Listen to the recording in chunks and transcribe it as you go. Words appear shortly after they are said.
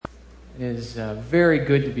It is very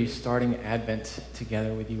good to be starting Advent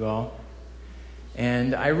together with you all.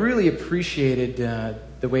 And I really appreciated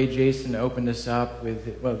the way Jason opened us up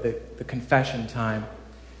with, the confession time.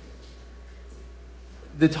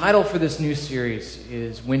 The title for this new series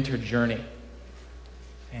is Winter Journey.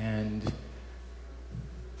 And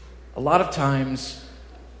a lot of times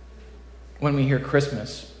when we hear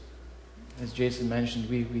Christmas, as Jason mentioned,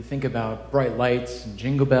 we think about bright lights and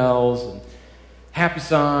jingle bells and happy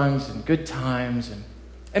songs and good times,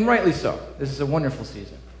 and rightly so. This is a wonderful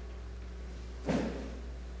season.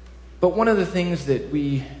 But one of the things that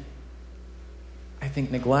we, I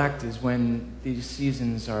think, neglect is when these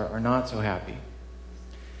seasons are not so happy.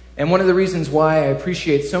 And one of the reasons why I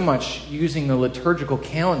appreciate so much using the liturgical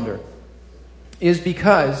calendar is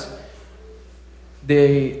because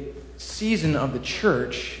the season of the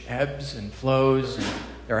church ebbs and flows, and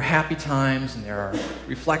there are happy times and there are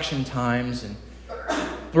reflection times, and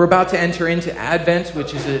we're about to enter into Advent,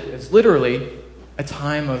 which is literally a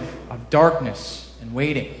time of darkness and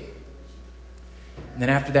waiting. And then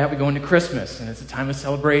after that we go into Christmas, and it's a time of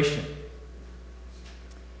celebration.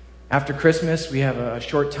 After Christmas we have a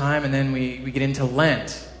short time, and then we get into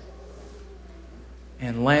Lent.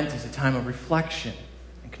 And Lent is a time of reflection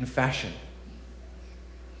and confession.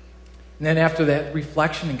 And then after that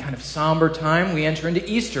reflection and kind of somber time, we enter into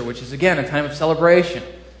Easter, which is again a time of celebration.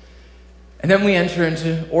 And then we enter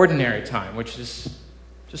into ordinary time, which is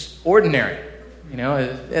just ordinary. You know,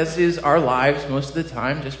 as is our lives most of the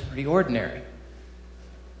time, just pretty ordinary.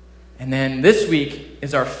 And then this week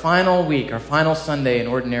is our final week, our final Sunday in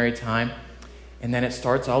ordinary time. And then it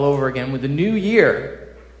starts all over again with the new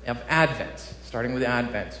year of Advent, starting with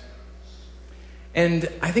Advent. And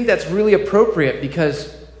I think that's really appropriate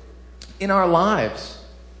because in our lives,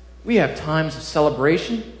 we have times of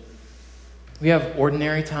celebration, we have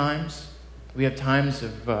ordinary times, we have times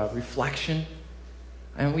of reflection,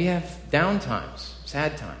 and we have down times,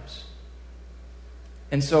 sad times.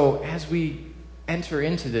 And so as we enter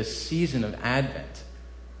into this season of Advent,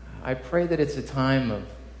 I pray that it's a time of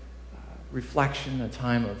reflection, a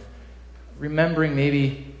time of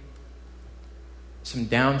remembering some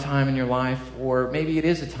downtime in your life, or maybe it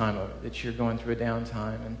is a time that you're going through a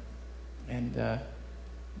downtime, and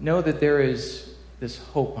know that there is this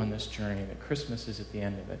hope on this journey, that Christmas is at the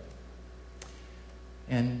end of it.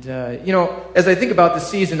 And, as I think about the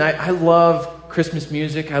season, I love Christmas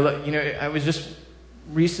music. I was just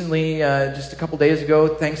recently, just a couple days ago,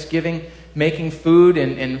 Thanksgiving, making food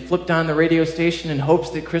and flipped on the radio station in hopes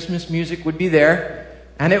that Christmas music would be there.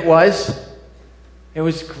 And it was. It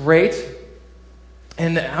was great.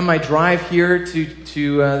 And on my drive here to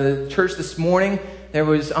the church this morning, there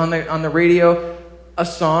was on the radio a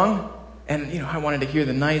song, and I wanted to hear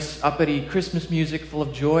the nice uppity Christmas music full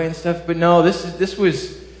of joy and stuff. But no, this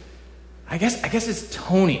was, I guess it's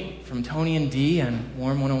Tony from Tony and Dee on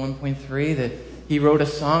Warm 101.3 that he wrote a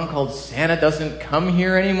song called "Santa Doesn't Come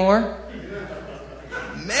Here Anymore."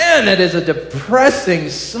 Man, that is a depressing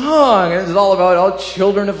song. It's all about all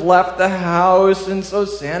children have left the house, and so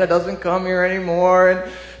Santa doesn't come here anymore, and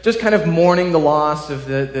just kind of mourning the loss of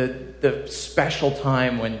the special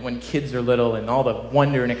time when kids are little, and all the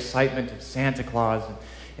wonder and excitement of Santa Claus,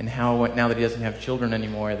 and how now that he doesn't have children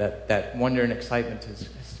anymore, that wonder and excitement is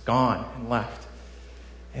gone and left.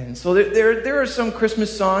 And so there are some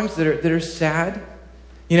Christmas songs that are sad.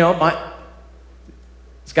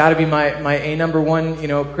 It's got to be my A number one,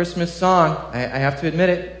 Christmas song. I have to admit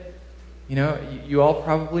it. You all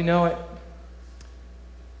probably know it.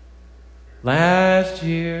 Last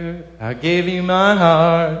year I gave you my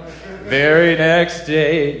heart. Very next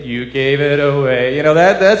day you gave it away.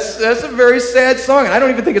 That's a very sad song. And I don't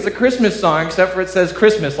even think it's a Christmas song, except for it says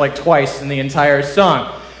Christmas like twice in the entire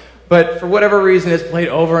song. But for whatever reason, it's played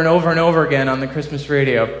over and over and over again on the Christmas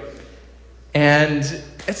radio. And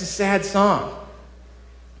it's a sad song.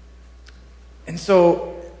 And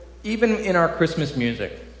so, even in our Christmas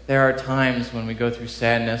music, there are times when we go through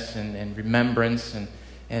sadness and remembrance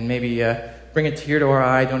and maybe bring a tear to our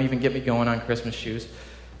eye. Don't even get me going on Christmas shoes.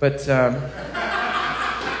 But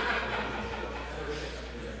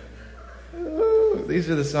these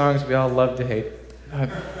are the songs we all love to hate.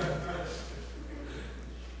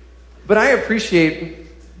 But I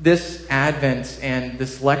appreciate this Advent and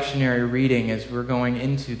this lectionary reading as we're going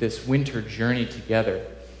into this winter journey together.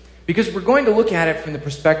 Because we're going to look at it from the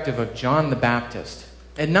perspective of John the Baptist.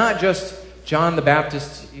 And not just John the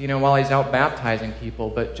Baptist, while he's out baptizing people,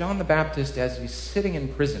 but John the Baptist as he's sitting in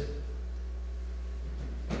prison.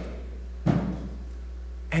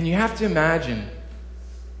 And you have to imagine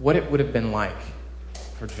what it would have been like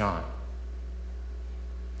for John.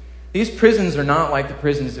 These prisons are not like the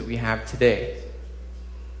prisons that we have today.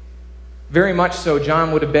 Very much so,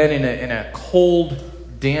 John would have been in a cold,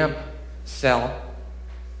 damp cell.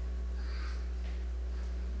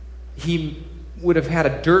 He would have had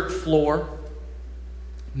a dirt floor,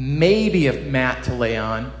 maybe a mat to lay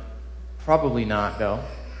on. Probably not, though.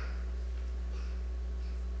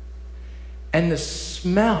 And the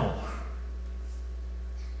smell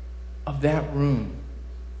of that room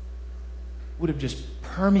would have just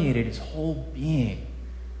permeated his whole being.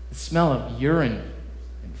 The smell of urine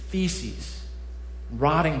and feces,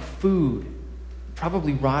 rotting food,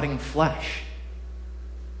 probably rotting flesh.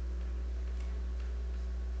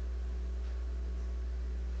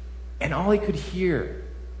 And all he could hear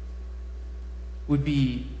would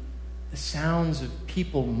be the sounds of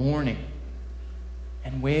people mourning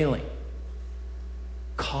and wailing,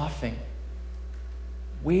 coughing,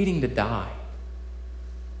 waiting to die.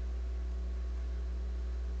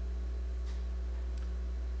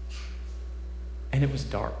 And it was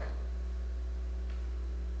dark.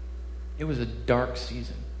 It was a dark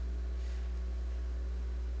season.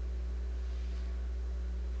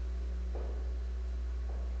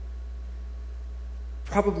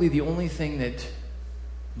 Probably the only thing that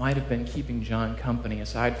might have been keeping John company,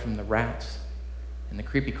 aside from the rats and the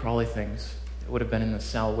creepy crawly things that would have been in the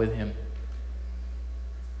cell with him,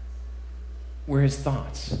 were his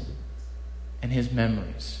thoughts and his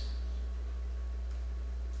memories.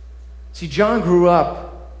 See, John grew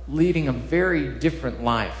up leading a very different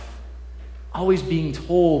life, always being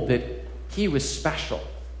told that he was special,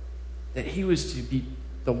 that he was to be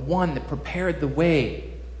the one that prepared the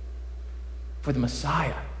way for the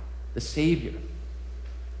Messiah, the Savior.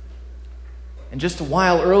 And just a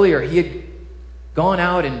while earlier, he had gone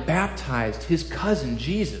out and baptized his cousin,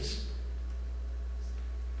 Jesus,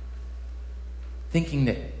 thinking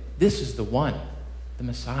that this is the one, the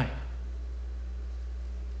Messiah.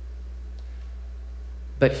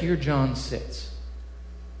 But here John sits,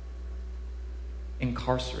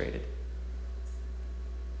 incarcerated,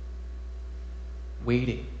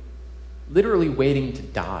 waiting, literally waiting to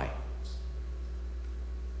die.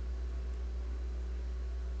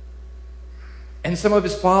 And some of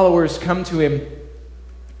his followers come to him,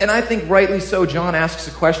 and I think rightly so. John asks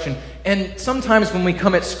a question. And sometimes when we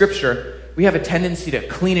come at Scripture, we have a tendency to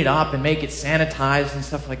clean it up and make it sanitized and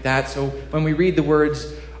stuff like that. So when we read the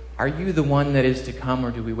words, "Are you the one that is to come, or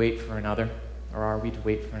do we wait for another?" Or "Are we to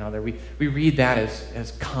wait for another?" We read that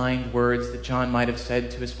as kind words that John might have said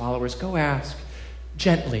to his followers. Go ask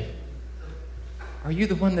gently, "Are you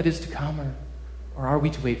the one that is to come, or are we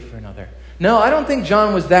to wait for another?" No, I don't think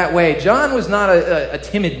John was that way. John was not a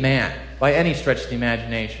timid man by any stretch of the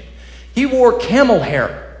imagination. He wore camel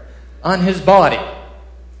hair on his body.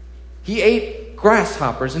 He ate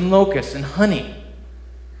grasshoppers and locusts and honey.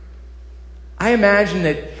 I imagine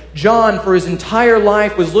that John, for his entire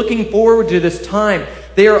life, was looking forward to this time.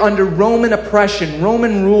 They are under Roman oppression,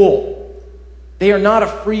 Roman rule. They are not a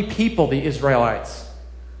free people, the Israelites.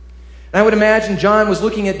 And I would imagine John was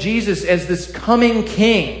looking at Jesus as this coming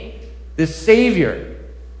king, this Savior,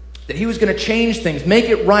 that he was going to change things, make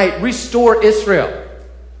it right, restore Israel.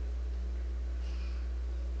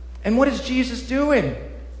 And what is Jesus doing?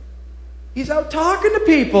 He's out talking to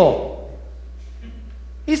people.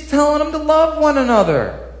 He's telling them to love one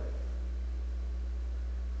another.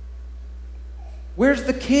 Where's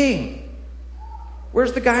the king?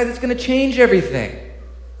 Where's the guy that's going to change everything?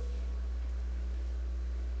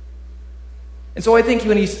 And so I think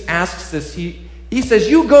when he asks this, he says,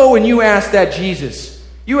 you go and you ask that Jesus.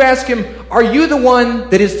 You ask him, are you the one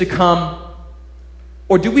that is to come,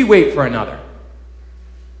 or do we wait for another?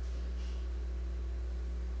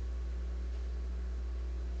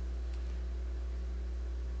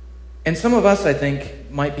 And some of us, I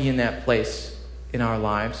think, might be in that place in our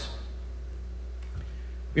lives.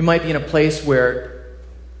 We might be in a place where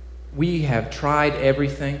we have tried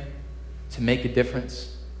everything to make a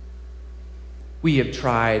difference. We have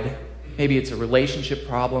tried, maybe it's a relationship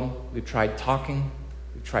problem. We've tried talking.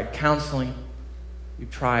 We've tried counseling. We've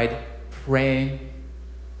tried praying.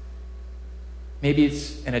 Maybe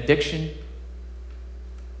it's an addiction.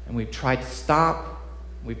 And we've tried to stop.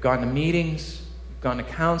 We've gone to meetings. We've gone to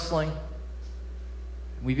counseling.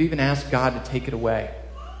 We've even asked God to take it away.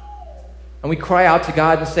 And we cry out to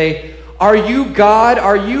God and say, are you God?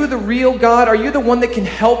 Are you the real God? Are you the one that can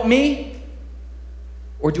help me?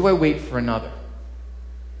 Or do I wait for another?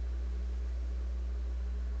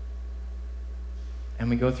 And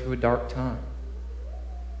we go through a dark time,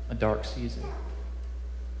 a dark season.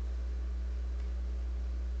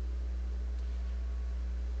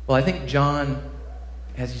 Well, I think John,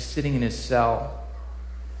 as he's sitting in his cell,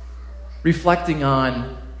 reflecting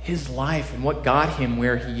on his life and what got him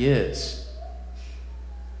where he is.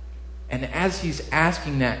 And as he's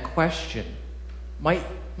asking that question, might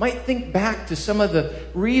think back to some of the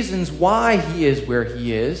reasons why he is where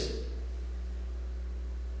he is.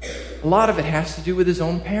 A lot of it has to do with his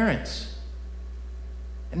own parents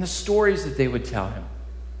and the stories that they would tell him,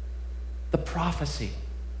 the prophecy.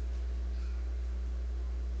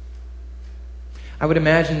 I would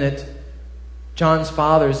imagine that John's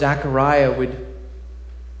father, Zechariah, would,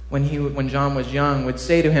 when John was young, would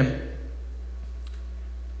say to him,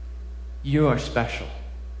 "You are special.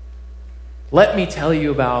 Let me tell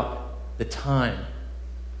you about the time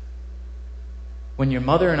when your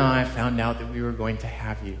mother and I found out that we were going to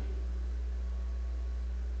have you."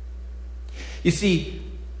 You see,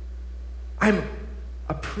 I'm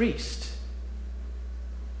a priest.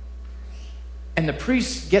 And the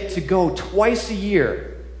priests get to go twice a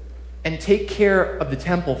year and take care of the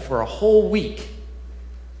temple for a whole week.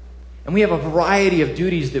 And we have a variety of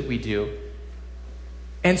duties that we do.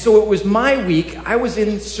 And so it was my week. I was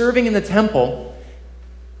serving in the temple,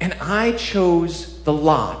 and I chose the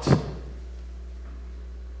lot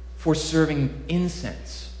for serving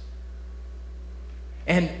incense.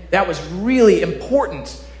 And that was really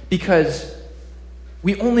important because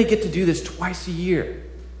we only get to do this twice a year.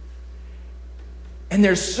 And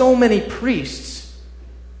there's so many priests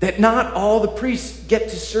that not all the priests get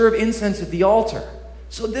to serve incense at the altar.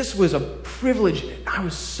 So this was a privilege. I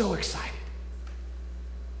was so excited.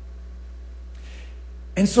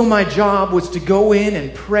 And so my job was to go in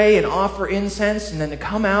and pray and offer incense and then to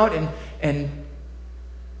come out and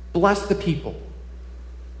bless the people.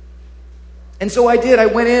 And so I did. I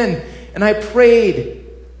went in and I prayed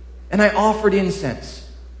and I offered incense.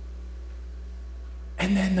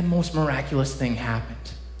 And then the most miraculous thing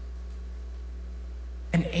happened.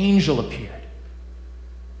 An angel appeared.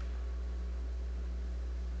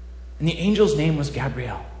 And the angel's name was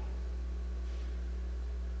Gabriel.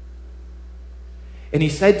 And he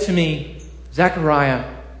said to me, "Zechariah,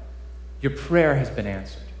 your prayer has been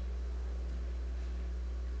answered."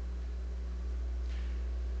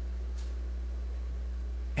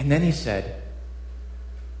 And then he said,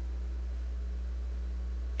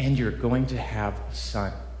 "And you're going to have a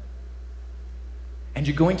son. And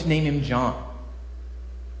you're going to name him John."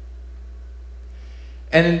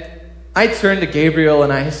 And I turned to Gabriel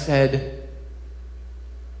and I said,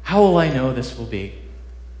 "How will I know this will be?"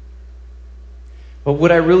 But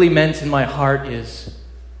what I really meant in my heart is,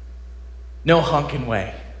 no honkin'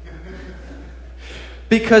 way.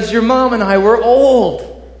 Because your mom and I were old.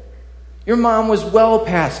 Your mom was well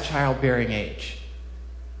past childbearing age.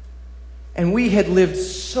 And we had lived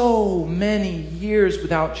so many years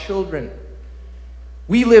without children.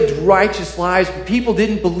 We lived righteous lives, but people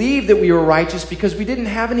didn't believe that we were righteous because we didn't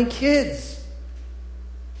have any kids.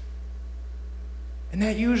 And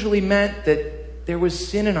that usually meant that there was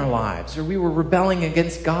sin in our lives, or we were rebelling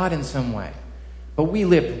against God in some way. But we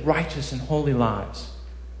lived righteous and holy lives.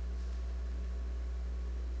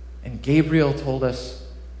 And Gabriel told us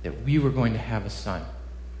that we were going to have a son.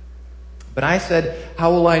 But I said,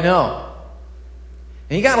 "How will I know?"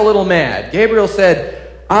 And he got a little mad. Gabriel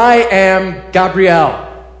said, "I am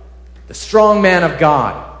Gabriel, the strong man of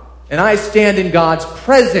God, and I stand in God's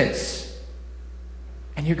presence.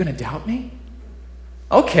 And you're going to doubt me?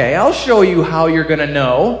 Okay, I'll show you how you're going to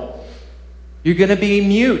know. You're going to be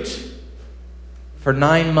mute for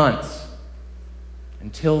 9 months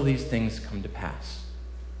until these things come to pass."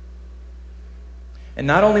 And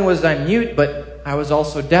not only was I mute, but I was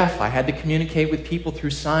also deaf. I had to communicate with people through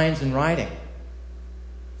signs and writing.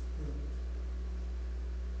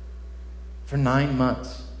 For 9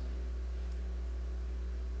 months.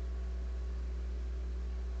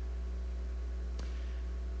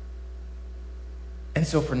 And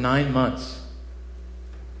so for 9 months,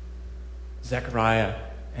 Zechariah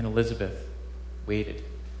and Elizabeth waited.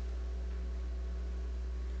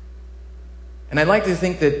 And I'd like to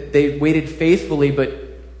think that they waited faithfully, but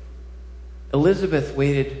Elizabeth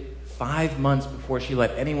waited 5 months before she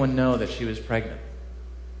let anyone know that she was pregnant.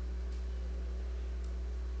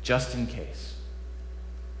 Just in case.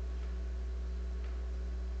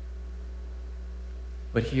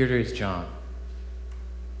 But here is John,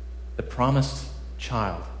 the promised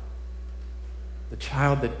child. The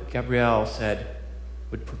child that Gabriel said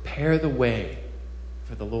would prepare the way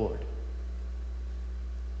for the Lord.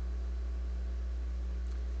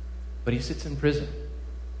 But he sits in prison,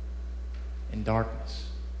 in darkness.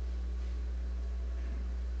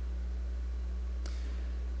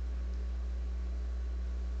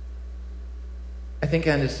 I think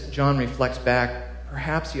as John reflects back,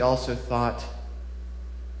 perhaps he also thought,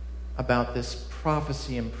 about this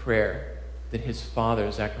prophecy and prayer that his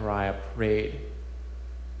father, Zechariah, prayed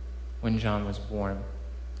when John was born.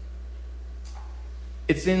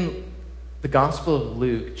 It's in the Gospel of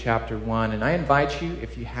Luke, chapter 1, and I invite you,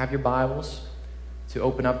 if you have your Bibles, to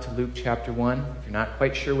open up to Luke chapter 1. If you're not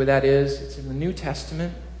quite sure where that is, it's in the New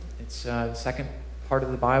Testament. It's the second part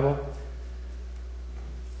of the Bible.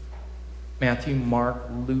 Matthew, Mark,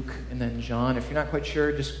 Luke, and then John. If you're not quite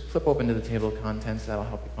sure, just flip open to the table of contents. That'll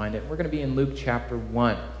help you find it. We're going to be in Luke chapter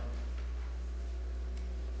 1.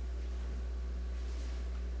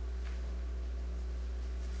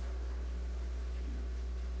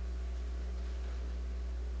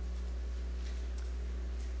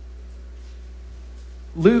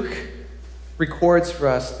 Luke records for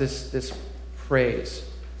us this praise.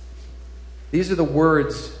 These are the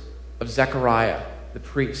words of Zechariah, the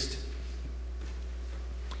priest.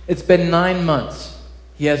 It's been 9 months.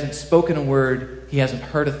 He hasn't spoken a word. He hasn't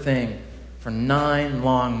heard a thing for 9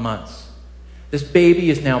 long months. This baby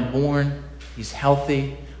is now born. He's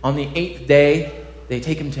healthy. On the 8th day, they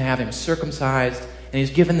take him to have him circumcised, and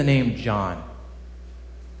he's given the name John,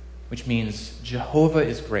 which means Jehovah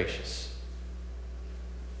is gracious.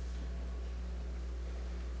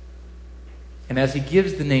 And as he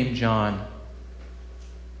gives the name John,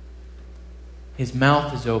 his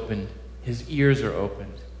mouth is opened, his ears are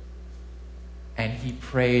opened, and he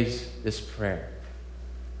prays this prayer.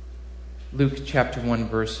 Luke chapter 1,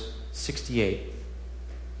 verse 68.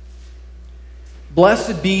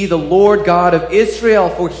 Blessed be the Lord God of Israel,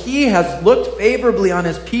 for he has looked favorably on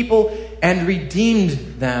his people and redeemed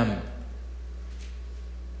them.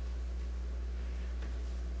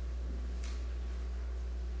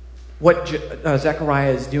 What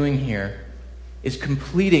Zechariah is doing here is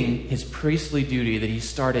completing his priestly duty that he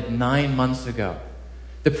started 9 months ago.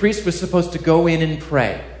 The priest was supposed to go in and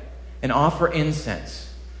pray and offer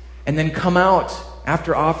incense, and then come out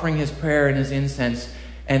after offering his prayer and his incense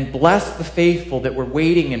and bless the faithful that were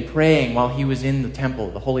waiting and praying while he was in the temple,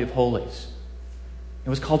 the Holy of Holies. It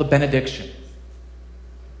was called a benediction.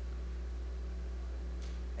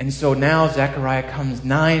 And so now Zechariah comes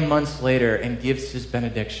 9 months later and gives his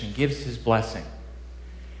benediction, gives his blessing.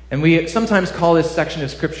 And we sometimes call this section of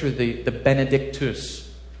Scripture the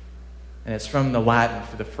Benedictus. And it's from the Latin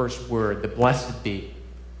for the first word, the blessed be.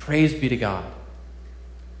 Praise be to God.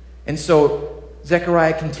 And so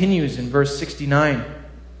Zechariah continues in verse 69.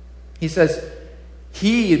 He says,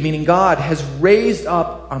 He, meaning God, has raised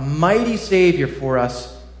up a mighty Savior for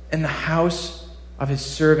us in the house of his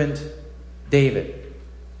servant David.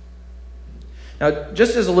 Now,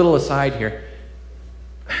 just as a little aside here,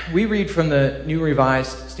 we read from the New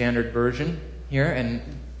Revised Standard Version here, and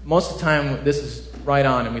most of the time this is right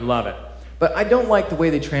on and we love it. But I don't like the way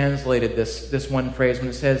they translated this one phrase when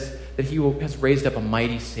it says that he has raised up a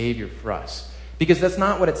mighty Savior for us. Because that's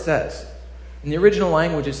not what it says. In the original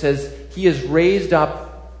language it says, he has raised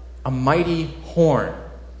up a mighty horn.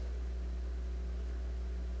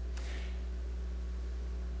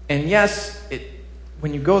 And yes,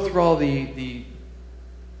 when you go through all the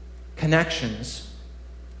connections,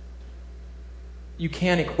 you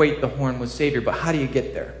can equate the horn with Savior, but how do you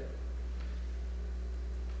get there?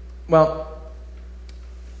 Well,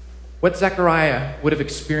 what Zechariah would have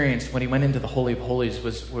experienced when he went into the Holy of Holies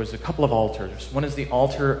was a couple of altars. One is the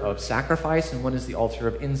altar of sacrifice, and one is the altar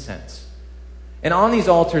of incense. And on these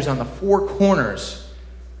altars, on the four corners,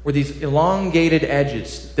 were these elongated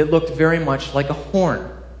edges that looked very much like a horn.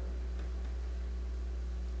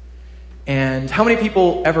 And how many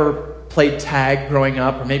people ever played tag growing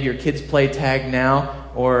up, or maybe your kids play tag now,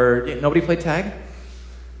 or nobody played tag?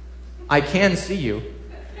 I can see you.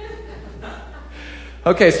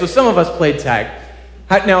 Okay, so some of us played tag.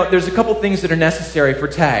 Now, there's a couple things that are necessary for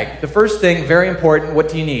tag. The first thing, very important, what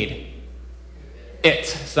do you need? It.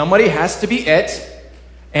 Somebody has to be it.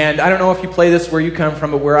 And I don't know if you play this where you come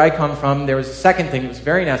from, but where I come from, there was a second thing that was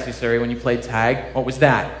very necessary when you played tag. What was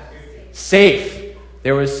that? Safe.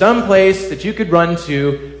 There was some place that you could run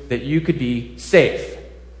to that you could be safe.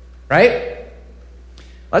 Right?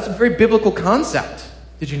 That's a very biblical concept.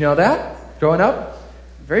 Did you know that? Growing up?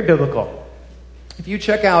 Very biblical. If you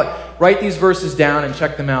write these verses down and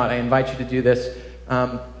check them out, I invite you to do this.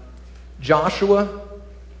 Joshua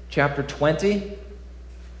chapter 20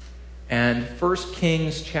 and 1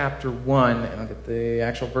 Kings chapter 1, and I'll get the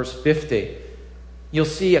actual verse 50. You'll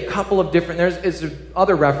see a couple of different, there's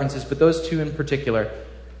other references, but those two in particular.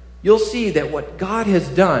 You'll see that what God has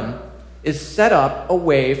done is set up a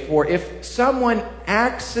way for if someone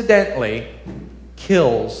accidentally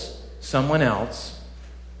kills someone else,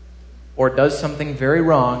 or does something very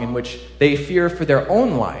wrong in which they fear for their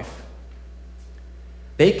own life,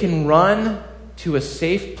 they can run to a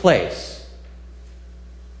safe place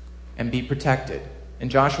and be protected. In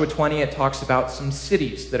Joshua 20, it talks about some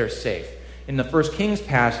cities that are safe. In the 1 Kings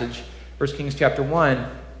passage, 1 Kings chapter 1,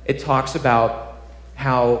 it talks about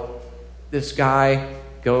how this guy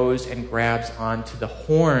goes and grabs onto the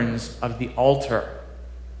horns of the altar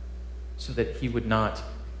so that he would not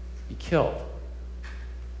be killed.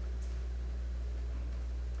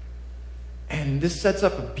 And this sets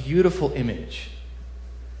up a beautiful image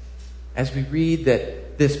as we read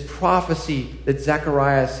that this prophecy that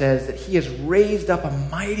Zechariah says that he has raised up a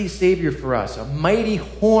mighty Savior for us, a mighty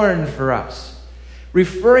horn for us,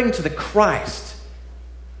 referring to the Christ,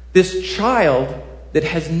 this child that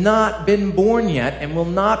has not been born yet and will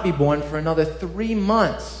not be born for another 3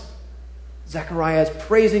 months. Zechariah is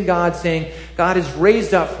praising God, saying, God has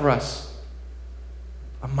raised up for us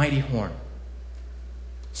a mighty horn.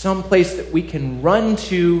 Some place that we can run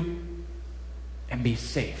to and be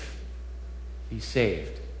safe, be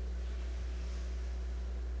saved.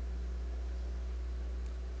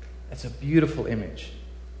 That's a beautiful image.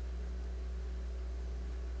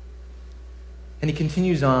 And he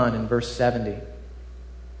continues on in verse 70.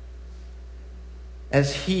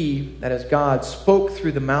 As he, that is God, spoke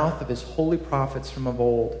through the mouth of his holy prophets from of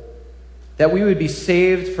old, that we would be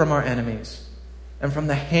saved from our enemies and from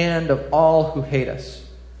the hand of all who hate us.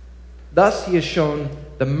 Thus he has shown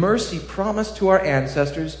the mercy promised to our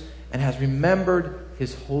ancestors and has remembered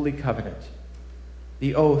his holy covenant,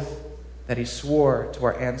 the oath that he swore to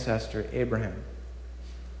our ancestor Abraham.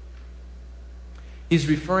 He's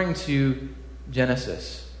referring to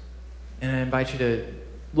Genesis, and I invite you to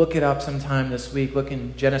look it up sometime this week. Look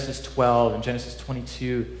in Genesis 12 and Genesis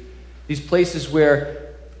 22. These places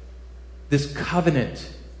where this covenant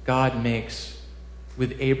God makes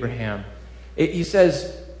with Abraham. He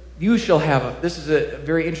says, you shall have, this is a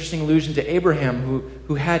very interesting allusion to Abraham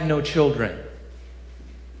who had no children.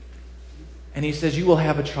 And he says, you will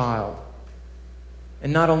have a child.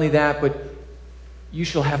 And not only that, but you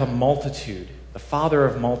shall have a multitude. The father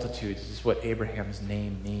of multitudes is what Abraham's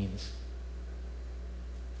name means.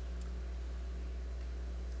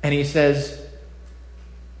 And he says,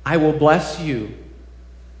 I will bless you,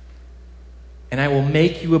 and I will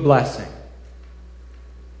make you a blessing.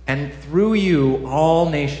 And through you, all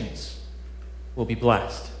nations will be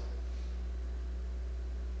blessed.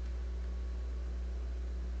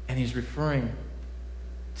 And he's referring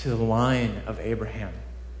to the line of Abraham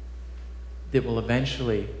that will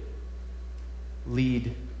eventually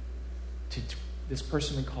lead to this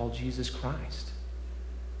person we call Jesus Christ.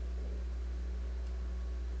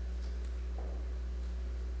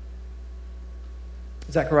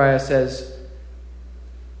 Zechariah says,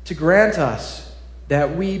 to grant us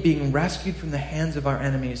that we, being rescued from the hands of our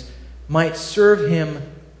enemies, might serve him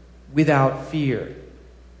without fear,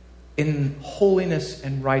 in holiness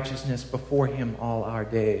and righteousness before him all our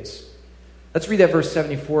days. Let's read that verse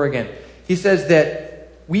 74 again. He says that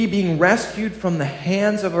we, being rescued from the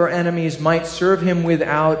hands of our enemies, might serve him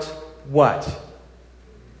without what?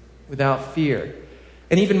 Without fear.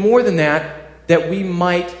 And even more than that, that we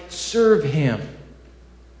might serve him.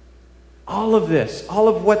 All of this, all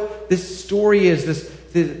of what this story is,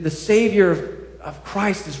 the Savior of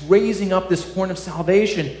Christ is raising up this horn of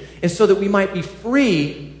salvation, is so that we might be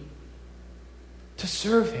free to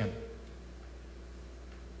serve him.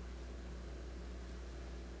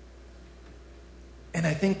 And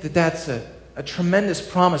I think that that's a tremendous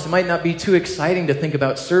promise. It might not be too exciting to think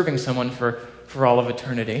about serving someone for all of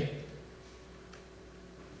eternity.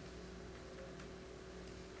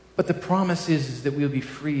 But the promise is that we'll be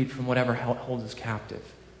freed from whatever holds us captive.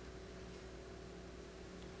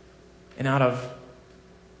 And out of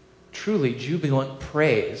truly jubilant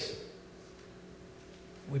praise,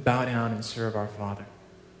 we bow down and serve our Father.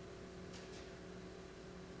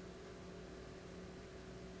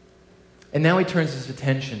 And now he turns his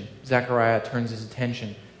attention, Zechariah turns his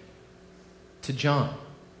attention to John.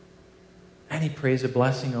 And he prays a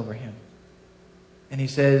blessing over him. And he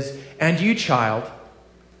says, and you, child,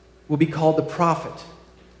 will be called the prophet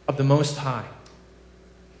of the Most High.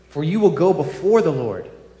 For you will go before the Lord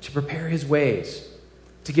to prepare his ways,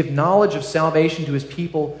 to give knowledge of salvation to his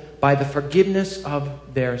people by the forgiveness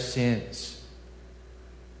of their sins.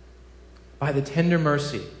 By the tender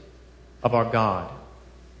mercy of our God,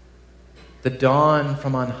 the dawn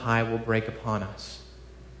from on high will break upon us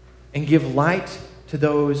and give light to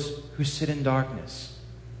those who sit in darkness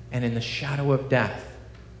and in the shadow of death,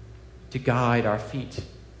 to guide our feet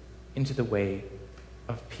into the way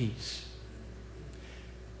of peace.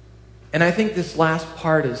 And I think this last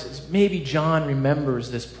part is maybe John remembers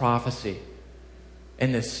this prophecy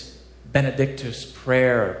and this Benedictus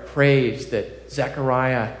prayer, or praise that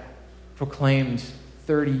Zechariah proclaimed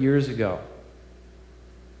 30 years ago.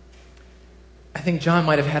 I think John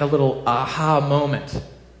might have had a little aha moment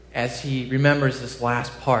as he remembers this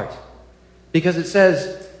last part. Because it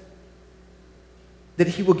says that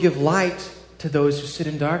he will give light to those who sit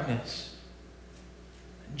in darkness.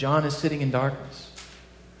 John is sitting in darkness.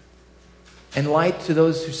 And light to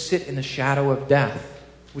those who sit in the shadow of death,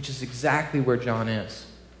 which is exactly where John is.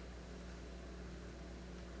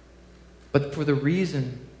 But for the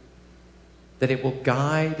reason that it will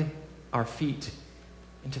guide our feet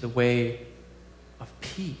into the way of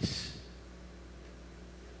peace.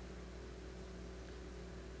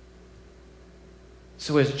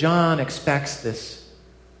 So as John expects this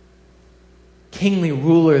kingly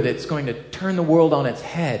ruler that's going to turn the world on its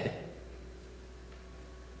head,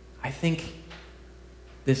 I think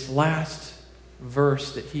this last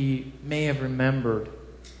verse that he may have remembered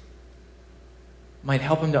might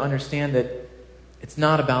help him to understand that it's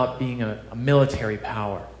not about being a military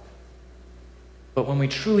power. But when we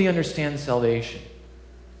truly understand salvation,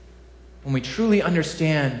 when we truly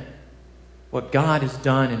understand what God has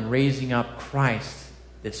done in raising up Christ,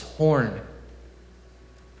 this horn,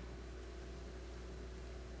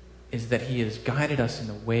 is that he has guided us in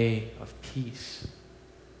the way of peace.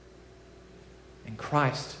 And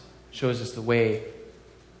Christ shows us the way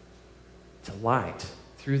to light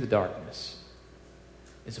through the darkness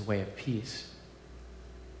is a way of peace.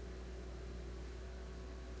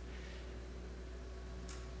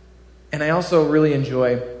 And I also really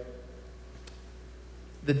enjoy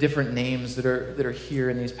the different names that are here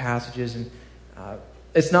in these passages. And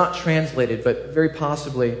it's not translated, but very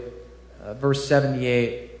possibly verse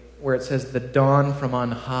 78, where it says, the dawn from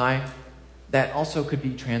on high, that also could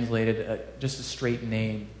be translated just a straight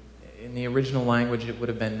name. In the original language, it would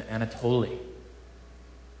have been Anatoli.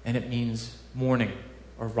 And it means morning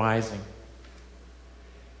or rising.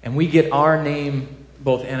 And we get our name,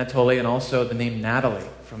 both Anatoly and also the name Natalie,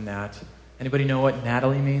 from that. Anybody know what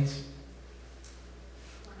Natalie means?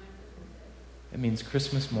 It means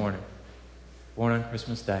Christmas morning, born on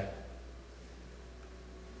Christmas Day.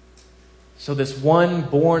 So this one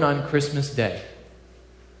born on Christmas Day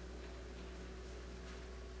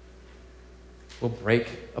will break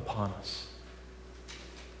upon us.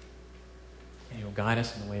 And he will guide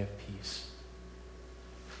us in the way of peace.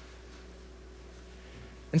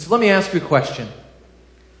 And so let me ask you a question.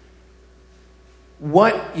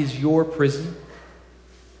 What is your prison?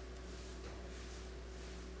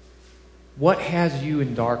 What has you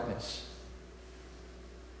in darkness?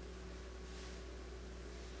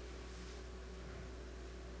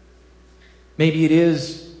 Maybe it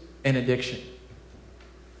is an addiction.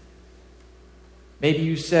 Maybe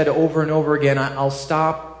you said over and over again, I'll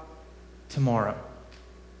stop tomorrow.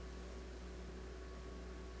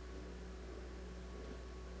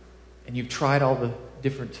 And you've tried all the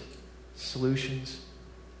different solutions,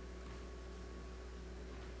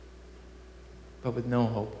 but with no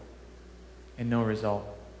hope and no result.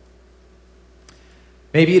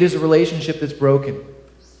 Maybe it is a relationship that's broken.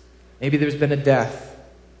 Maybe there's been a death.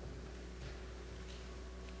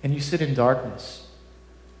 And you sit in darkness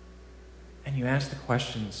and you ask the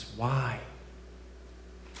questions, why?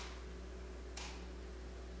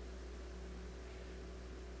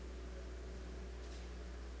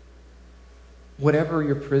 Whatever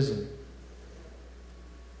your prison,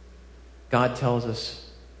 God tells us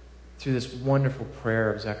through this wonderful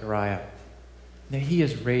prayer of Zechariah that he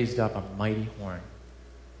has raised up a mighty horn,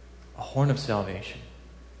 a horn of salvation.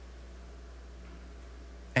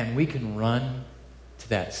 And we can run to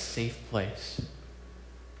that safe place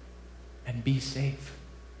and be safe.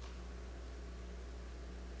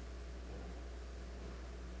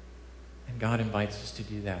 And God invites us to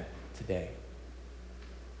do that today.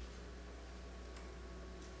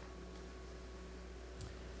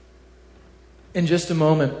 In just a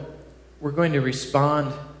moment, we're going to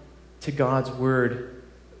respond to God's word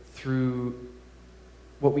through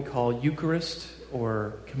what we call Eucharist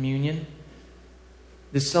or communion.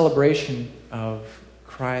 This celebration of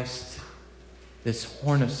Christ, this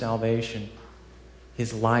horn of salvation,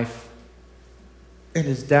 his life and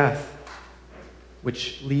his death,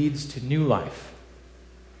 which leads to new life.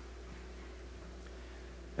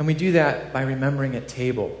 And we do that by remembering at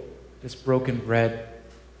table this broken bread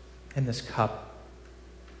and this cup.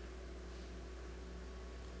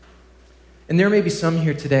 And there may be some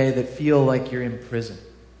here today that feel like you're in prison,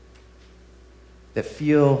 that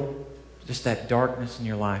feel just that darkness in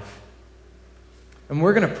your life. And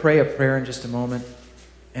we're going to pray a prayer in just a moment,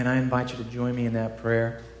 and I invite you to join me in that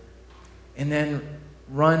prayer. And then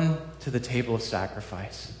run to the table of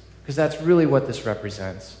sacrifice. because that's really what this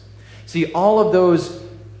represents. See, all of those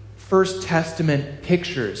First Testament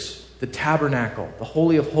pictures, the tabernacle, the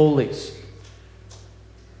Holy of Holies,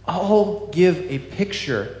 all give a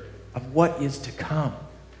picture of what is to come.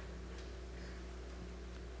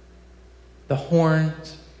 The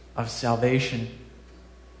horns of salvation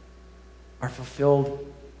are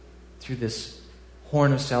fulfilled through this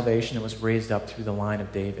horn of salvation that was raised up through the line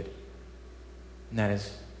of David. And that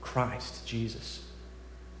is Christ, Jesus.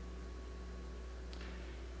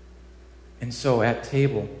 And so at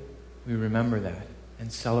table, we remember that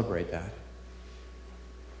and celebrate that.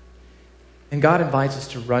 And God invites us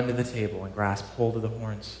to run to the table and grasp hold of the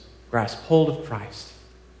horns, grasp hold of Christ.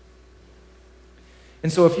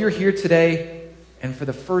 And so if you're here today and for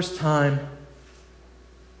the first time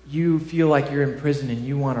you feel like you're in prison and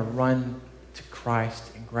you want to run to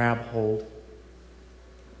Christ and grab hold,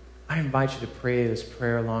 I invite you to pray this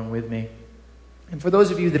prayer along with me. And for those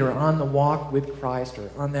of you that are on the walk with Christ or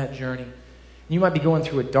on that journey, and you might be going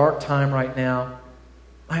through a dark time right now,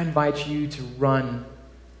 I invite you to run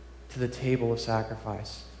to the table of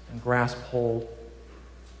sacrifice and grasp hold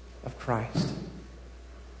of Christ.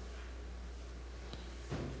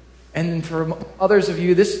 And for others of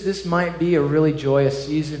you, this might be a really joyous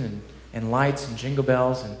season and lights and jingle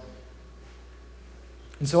bells.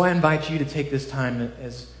 And so I invite you to take this time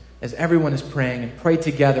as everyone is praying and pray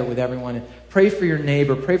together with everyone. And pray for your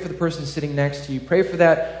neighbor. Pray for the person sitting next to you. Pray for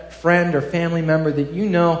that friend or family member that you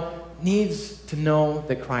know needs to know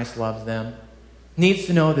that Christ loves them. Needs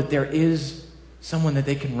to know that there is someone that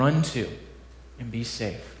they can run to and be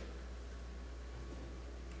safe.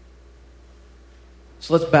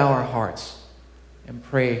 So let's bow our hearts and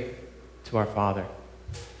pray to our Father.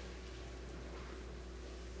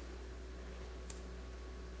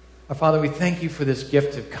 Our Father, we thank you for this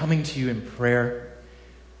gift of coming to you in prayer.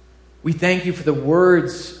 We thank you for the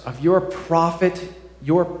words of your prophet,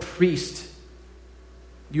 your priest,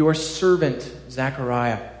 your servant,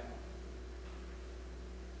 Zechariah,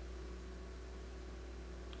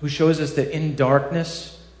 who shows us that in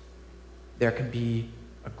darkness there can be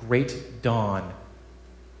a great dawn.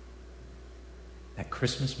 That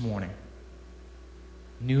Christmas morning,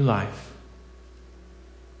 new life.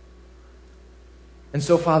 And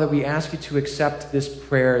so, Father, we ask you to accept this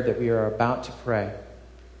prayer that we are about to pray.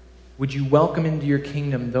 Would you welcome into your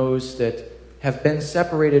kingdom those that have been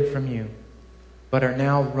separated from you, but are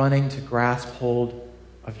now running to grasp hold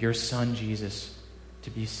of your Son, Jesus,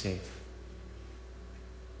 to be safe.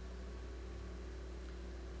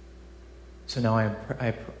 So now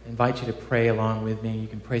I invite you to pray along with me. You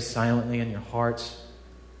can pray silently in your hearts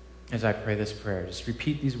as I pray this prayer. Just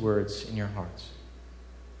repeat these words in your hearts.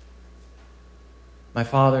 My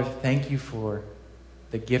Father, thank you for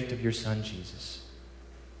the gift of your Son, Jesus.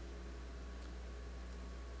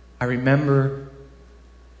 I remember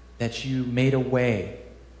that you made a way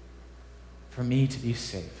for me to be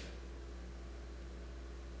safe.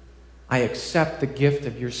 I accept the gift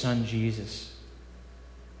of your Son, Jesus,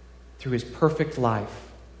 through his perfect life,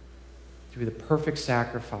 through the perfect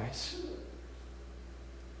sacrifice.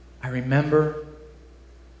 I remember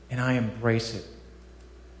and I embrace it.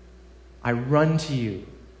 I run to you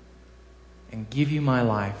and give you my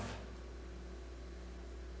life.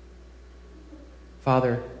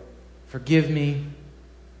 Father, forgive me.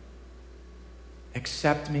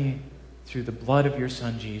 Accept me through the blood of your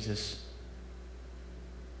Son, Jesus.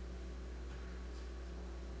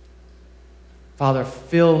 Father,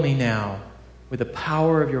 fill me now with the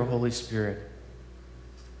power of your Holy Spirit,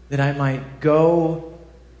 that I might go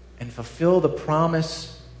and fulfill the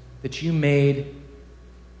promise that you made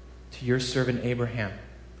to your servant Abraham,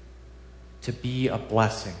 to be a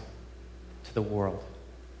blessing to the world.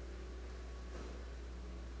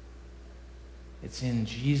 It's in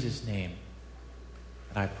Jesus' name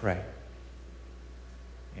that I pray.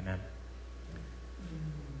 Amen.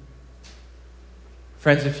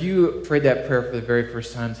 Friends, if you prayed that prayer for the very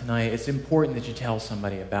first time tonight, it's important that you tell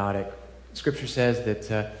somebody about it. Scripture says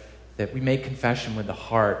that we make confession with the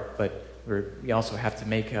heart, but we also have to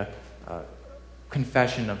make a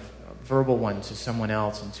confession, a verbal one, to someone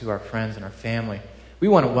else and to our friends and our family. We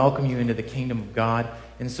want to welcome you into the kingdom of God.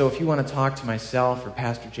 And so if you want to talk to myself or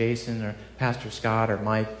Pastor Jason or Pastor Scott or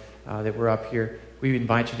Mike that we're up here, we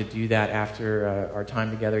invite you to do that after our time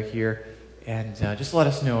together here. And just let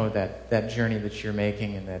us know that journey that you're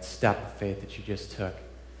making and that step of faith that you just took.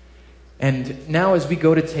 And now as we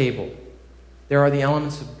go to table, there are the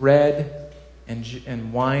elements of bread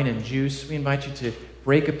and wine and juice. We invite you to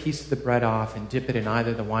break a piece of the bread off and dip it in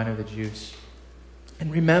either the wine or the juice.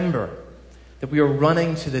 And remember that we are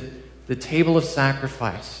running to the table of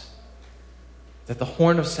sacrifice, that the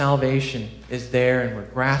horn of salvation is there and we're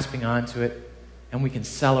grasping onto it, and we can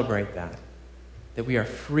celebrate that we are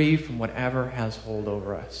free from whatever has hold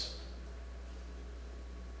over us.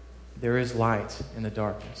 There is light in the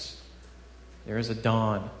darkness. There is a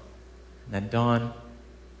dawn, and that dawn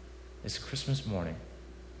is Christmas morning.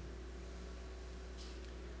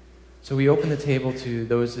 So we open the table to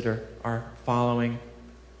those that are following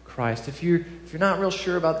Christ. If you're not real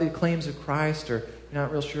sure about the claims of Christ, or you're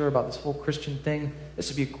not real sure about this whole Christian thing, this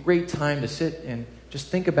would be a great time to sit and just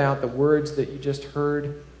think about the words that you just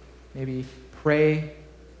heard. Maybe pray.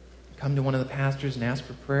 Come to one of the pastors and ask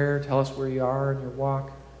for prayer. Tell us where you are in your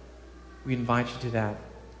walk. We invite you to that.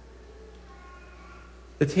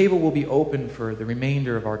 The table will be open for the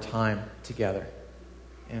remainder of our time together.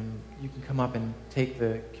 And you can come up and take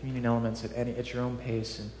the communion elements at your own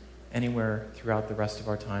pace and anywhere throughout the rest of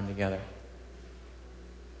our time together.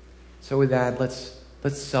 So with that, let's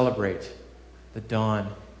celebrate the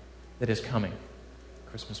dawn that is coming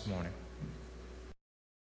Christmas morning.